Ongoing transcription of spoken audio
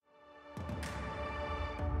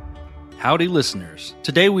Howdy, listeners.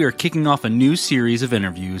 Today we are kicking off a new series of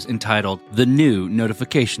interviews entitled The New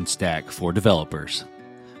Notification Stack for Developers.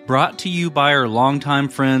 Brought to you by our longtime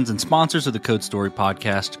friends and sponsors of the Code Story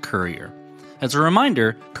podcast, Courier. As a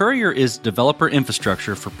reminder, Courier is developer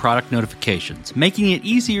infrastructure for product notifications, making it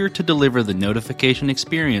easier to deliver the notification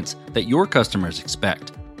experience that your customers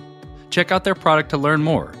expect. Check out their product to learn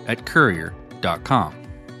more at courier.com.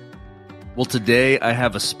 Well, today I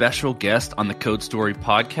have a special guest on the Code Story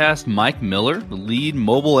podcast, Mike Miller, the lead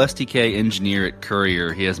mobile SDK engineer at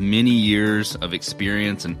Courier. He has many years of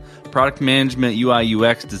experience in product management, UI,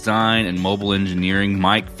 UX design, and mobile engineering.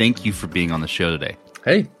 Mike, thank you for being on the show today.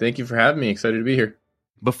 Hey, thank you for having me. Excited to be here.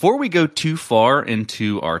 Before we go too far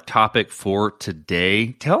into our topic for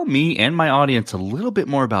today, tell me and my audience a little bit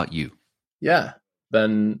more about you. Yeah,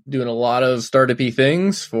 been doing a lot of startup-y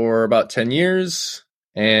things for about 10 years.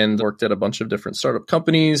 And worked at a bunch of different startup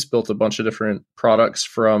companies, built a bunch of different products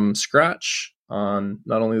from scratch on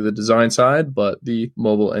not only the design side, but the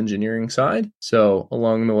mobile engineering side. So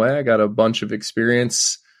along the way, I got a bunch of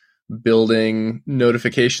experience building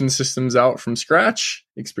notification systems out from scratch,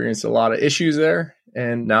 experienced a lot of issues there.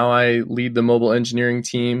 And now I lead the mobile engineering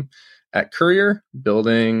team at Courier,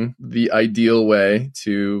 building the ideal way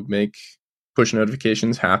to make push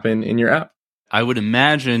notifications happen in your app. I would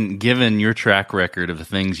imagine, given your track record of the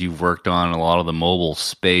things you've worked on in a lot of the mobile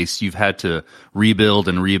space, you've had to rebuild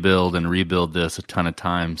this a ton of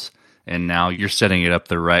times, and now you're setting it up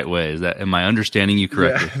the right way. Am I understanding you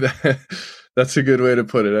correctly? Yeah, that's a good way to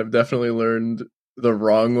put it. I've definitely learned the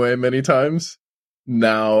wrong way many times.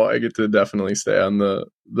 Now I get to definitely stay on the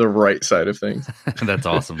right side of things. That's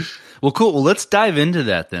awesome. Well, cool. Well, let's dive into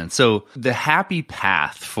that then. So the happy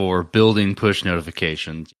path for building push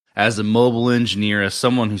notifications. As a mobile engineer, as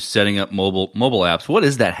someone who's setting up mobile apps, what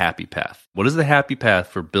is that happy path? What is the happy path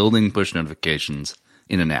for building push notifications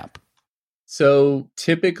in an app? So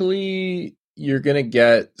typically, you're going to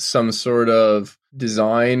get some sort of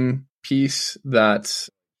design piece that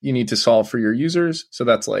you need to solve for your users. So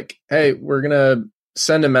that's like, hey, we're going to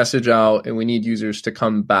send a message out and we need users to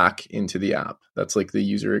come back into the app. That's like the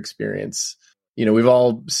user experience. You know, we've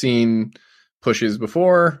all seen pushes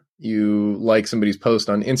before. You like somebody's post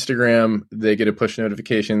on Instagram, they get a push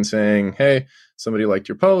notification saying, hey, somebody liked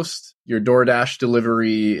your post. Your DoorDash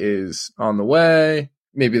delivery is on the way.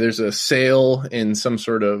 Maybe there's a sale in some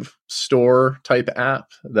sort of store type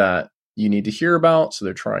app that you need to hear about. So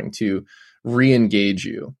they're trying to re-engage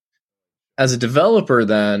you. As a developer,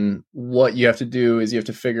 then, what you have to do is you have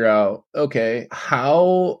to figure out, okay,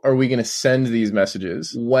 how are we going to send these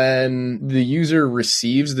messages? When the user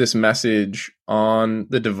receives this message on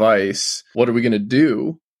the device, what are we going to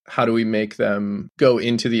do? How do we make them go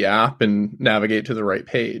into the app and navigate to the right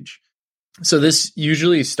page? So this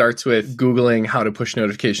usually starts with Googling how to push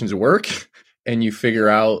notifications work. And you figure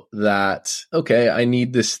out that, okay, I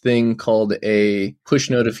need this thing called a push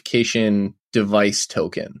notification device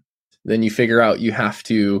token. Then you figure out you have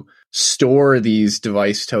to store these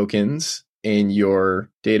device tokens in your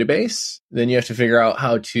database. Then you have to figure out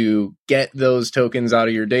how to get those tokens out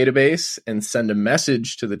of your database and send a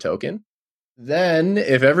message to the token. Then,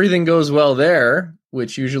 if everything goes well there,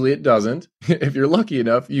 which usually it doesn't, if you're lucky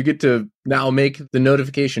enough, you get to now make the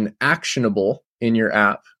notification actionable in your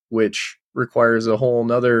app, which requires a whole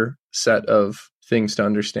nother set of things to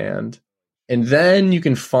understand. And then you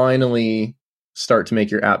can finally start to make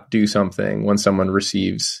your app do something when someone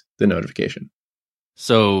receives the notification.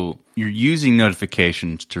 So you're using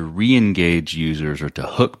notifications to re-engage users or to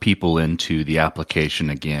hook people into the application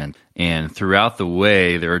again. And throughout the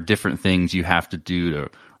way, there are different things you have to do to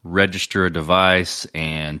register a device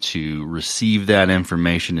and to receive that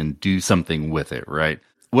information and do something with it, right?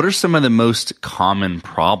 What are some of the most common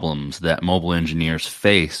problems that mobile engineers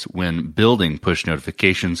face when building push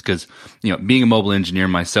notifications? Because, you know, being a mobile engineer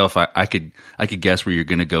myself, I could guess where you're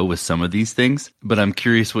going to go with some of these things, but I'm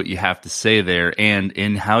curious what you have to say there, and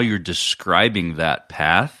in how you're describing that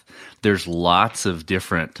path. There's lots of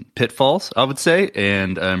different pitfalls, I would say,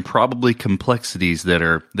 and probably complexities that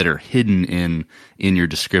are hidden in your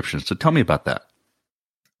description. So tell me about that.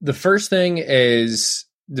 The first thing is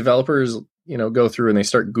developers go through and they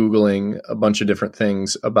start Googling a bunch of different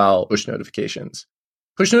things about push notifications.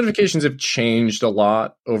 Push notifications have changed a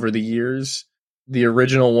lot over the years. The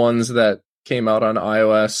original ones that came out on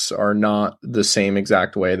iOS are not the same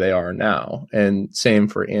exact way they are now, and same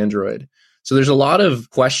for Android. So there's a lot of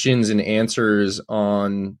questions and answers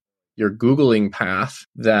on your Googling path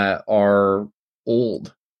that are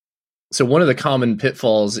old. So one of the common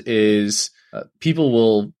pitfalls is people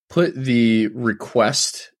will put the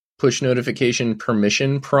request push notification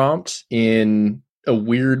permission prompt in a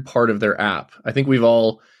weird part of their app. I think we've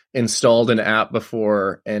all installed an app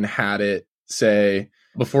before and had it say,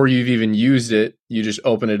 before you've even used it, you just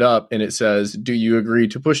open it up and it says, do you agree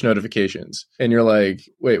to push notifications? And you're like,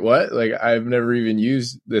 wait, what? Like, I've never even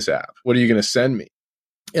used this app. What are you going to send me?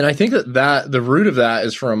 And I think that the root of that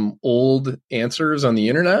is from old answers on the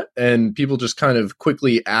internet and people just kind of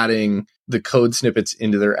quickly adding the code snippets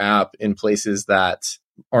into their app in places that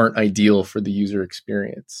aren't ideal for the user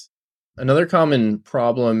experience. Another common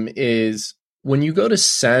problem is when you go to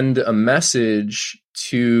send a message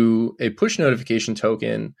to a push notification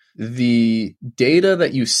token, the data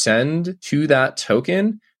that you send to that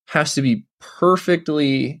token has to be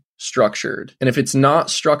perfectly structured. And if it's not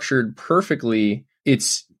structured perfectly,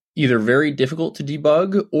 it's either very difficult to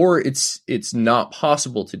debug or it's not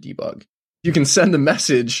possible to debug. You can send the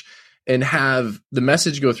message and have the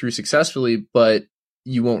message go through successfully, but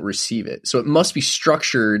you won't receive it. So it must be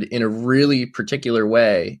structured in a really particular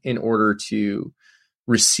way in order to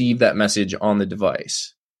receive that message on the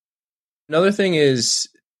device. Another thing is,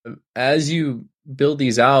 as you build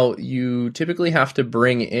these out, you typically have to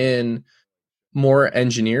bring in more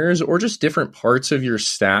engineers or just different parts of your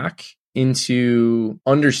stack into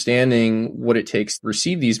understanding what it takes to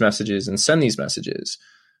receive these messages and send these messages.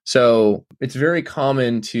 So it's very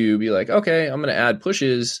common to be like, okay, I'm going to add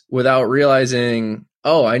pushes without realizing,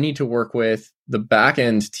 oh, I need to work with the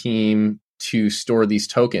backend team to store these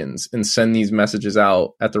tokens and send these messages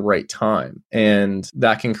out at the right time. And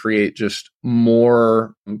that can create just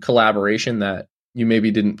more collaboration that you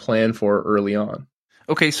maybe didn't plan for early on.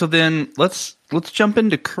 Okay, so then let's jump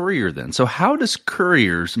into Courier then. So how does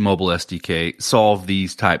Courier's mobile SDK solve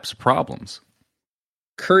these types of problems?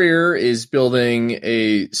 Courier is building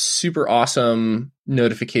a super awesome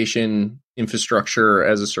notification infrastructure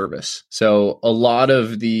as a service. So a lot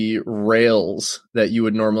of the rails that you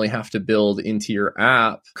would normally have to build into your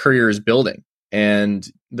app, Courier is building, and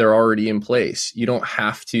they're already in place. You don't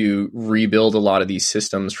have to rebuild a lot of these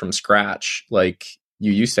systems from scratch like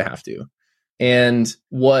you used to have to. And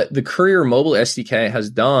what the Courier mobile SDK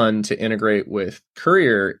has done to integrate with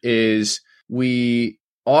Courier is we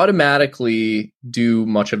automatically do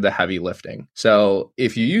much of the heavy lifting. So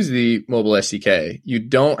if you use the mobile SDK, you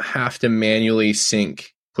don't have to manually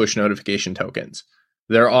sync push notification tokens.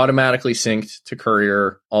 They're automatically synced to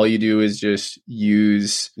Courier. All you do is just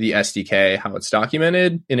use the SDK, how it's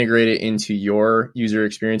documented, integrate it into your user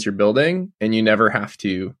experience you're building, and you never have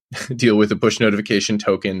to deal with a push notification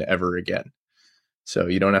token ever again. So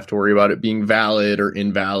you don't have to worry about it being valid or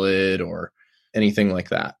invalid or anything like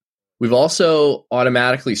that. We've also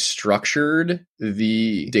automatically structured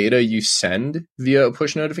the data you send via a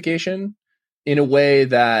push notification in a way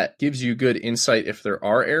that gives you good insight if there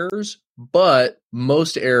are errors, but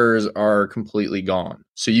most errors are completely gone.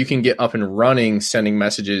 So you can get up and running sending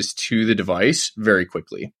messages to the device very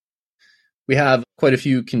quickly. We have quite a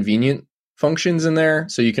few convenient functions in there,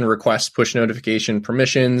 so you can request push notification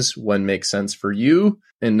permissions when makes sense for you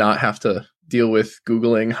and not have to deal with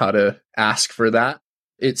Googling how to ask for that.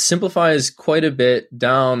 It simplifies quite a bit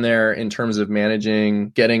down there in terms of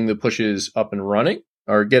managing getting the pushes up and running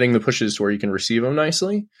or getting the pushes to where you can receive them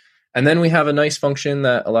nicely. And then we have a nice function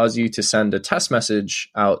that allows you to send a test message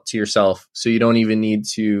out to yourself. So you don't even need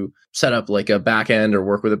to set up like a backend or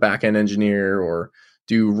work with a backend engineer or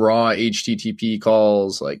do raw HTTP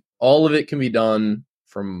calls. Like all of it can be done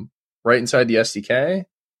from right inside the SDK,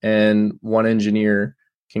 and one engineer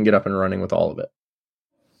can get up and running with all of it.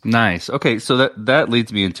 Nice. Okay, so that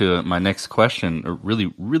leads me into my next question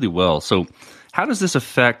really, really well. So how does this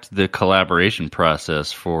affect the collaboration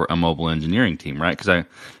process for a mobile engineering team, right? Because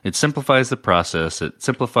it simplifies the process. It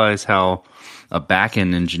simplifies how a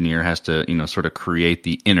back-end engineer has to, sort of create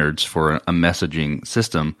the innards for a messaging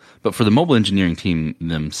system. But for the mobile engineering team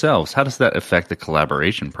themselves, how does that affect the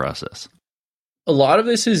collaboration process? A lot of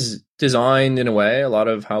this is designed in a way, a lot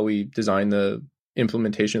of how we design the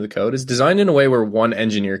implementation of the code is designed in a way where one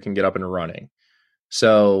engineer can get up and running.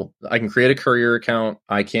 So I can create a Courier account.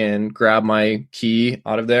 I can grab my key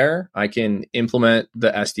out of there. I can implement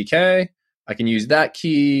the SDK. I can use that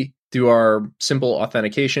key, do our simple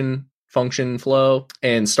authentication function flow,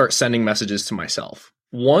 and start sending messages to myself.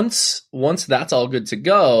 Once that's all good to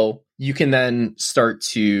go, you can then start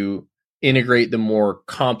to integrate the more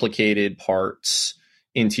complicated parts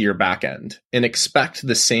into your backend and expect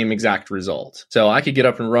the same exact result. So I could get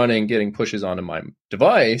up and running, getting pushes onto my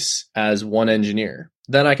device as one engineer.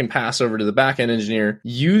 Then I can pass over to the backend engineer,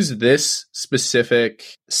 use this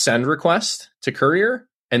specific send request to Courier,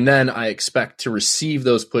 and then I expect to receive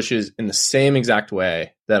those pushes in the same exact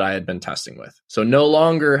way that I had been testing with. So no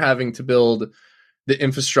longer having to build the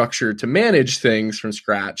infrastructure to manage things from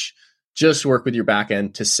scratch. Just work with your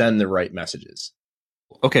backend to send the right messages.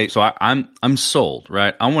 Okay, so I'm sold,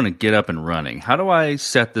 right? I want to get up and running. How do I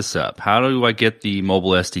set this up? How do I get the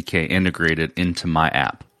mobile SDK integrated into my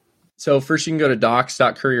app? So first you can go to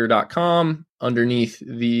docs.courier.com. Underneath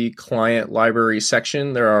the client library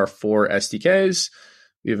section, there are 4 SDKs.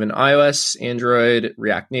 We have an iOS, Android,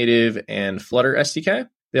 React Native, and Flutter SDK.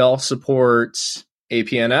 They all support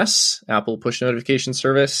APNS, Apple Push Notification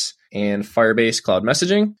Service, and Firebase Cloud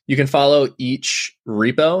Messaging. You can follow each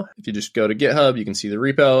repo. If you just go to GitHub, you can see the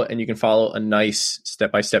repo, and you can follow a nice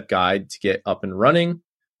step-by-step guide to get up and running.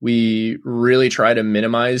 We really try to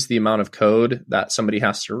minimize the amount of code that somebody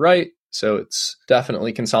has to write. So it's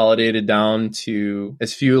definitely consolidated down to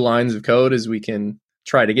as few lines of code as we can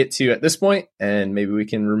try to get to at this point, and maybe we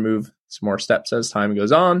can remove some more steps as time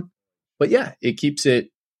goes on. But yeah, it keeps it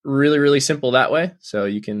really, really simple that way. So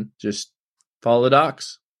you can just follow the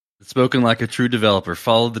docs. Spoken like a true developer.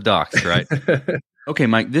 Follow the docs, right? Okay,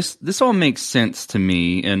 Mike, this all makes sense to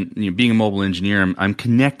me. And being a mobile engineer, I'm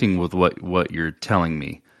connecting with what you're telling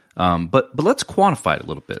me. But let's quantify it a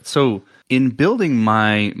little bit. So in building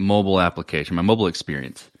my mobile application, my mobile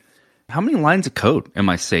experience, how many lines of code am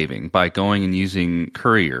I saving by going and using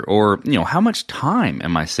Courier? Or how much time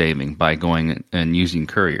am I saving by going and using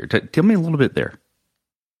Courier? Tell me a little bit there.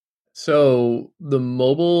 So the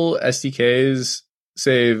mobile SDKs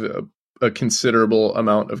save a considerable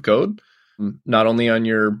amount of code, not only on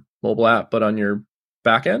your mobile app, but on your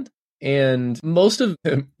backend. And most of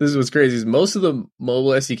this is what's crazy is most of the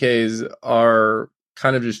mobile SDKs are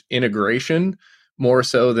kind of just integration more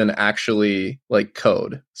so than actually like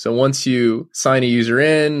code. So once you sign a user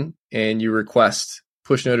in and you request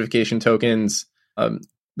push notification tokens,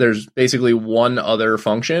 there's basically one other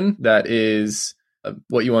function that is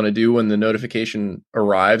what you want to do when the notification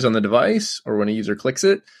arrives on the device or when a user clicks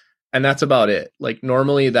it. And that's about it. Like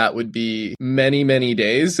normally that would be many, many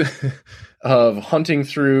days of hunting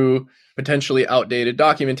through potentially outdated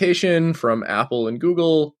documentation from Apple and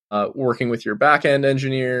Google, working with your backend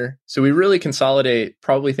engineer. So we really consolidate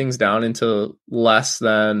probably things down into less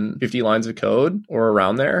than 50 lines of code or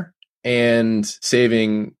around there, and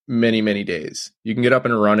saving many, many days. You can get up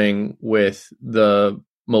and running with the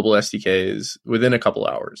mobile SDKs within a couple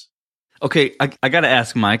hours. Okay, I got to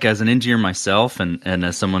ask, Mike, as an engineer myself and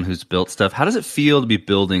as someone who's built stuff, how does it feel to be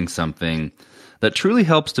building something that truly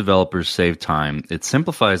helps developers save time? It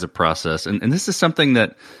simplifies the process, and this is something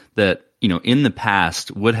that in the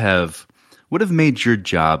past would have made your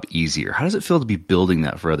job easier. How does it feel to be building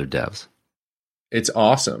that for other devs? It's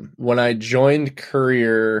awesome. When I joined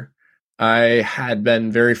Courier, I had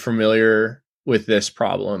been very familiar with this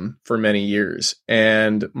problem for many years,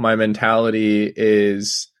 and my mentality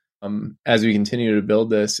is, as we continue to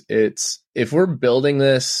build this, it's if we're building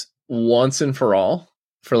this once and for all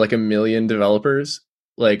for like 1 million developers,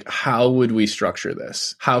 like how would we structure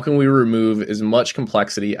this? How can we remove as much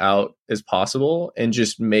complexity out as possible and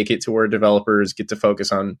just make it to where developers get to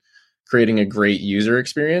focus on creating a great user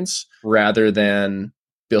experience rather than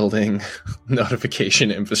building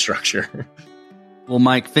notification infrastructure? Well,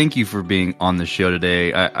 Mike, thank you for being on the show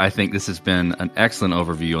today. I think this has been an excellent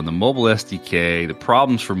overview on the mobile SDK, the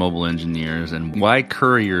problems for mobile engineers, and why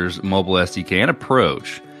Courier's mobile SDK and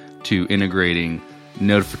approach to integrating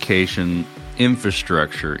notification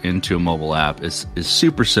infrastructure into a mobile app is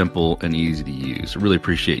super simple and easy to use. I really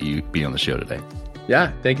appreciate you being on the show today.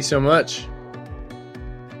 Yeah, thank you so much.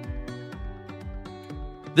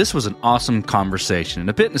 This was an awesome conversation and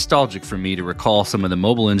a bit nostalgic for me to recall some of the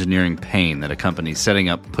mobile engineering pain that accompanies setting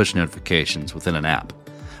up push notifications within an app.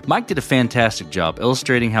 Mike did a fantastic job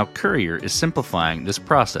illustrating how Courier is simplifying this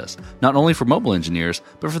process, not only for mobile engineers,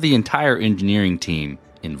 but for the entire engineering team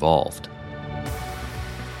involved.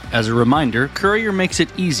 As a reminder, Courier makes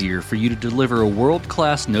it easier for you to deliver a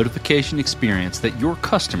world-class notification experience that your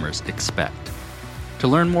customers expect. To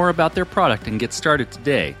learn more about their product and get started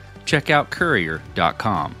today, check out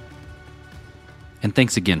Courier.com. And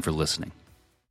thanks again for listening.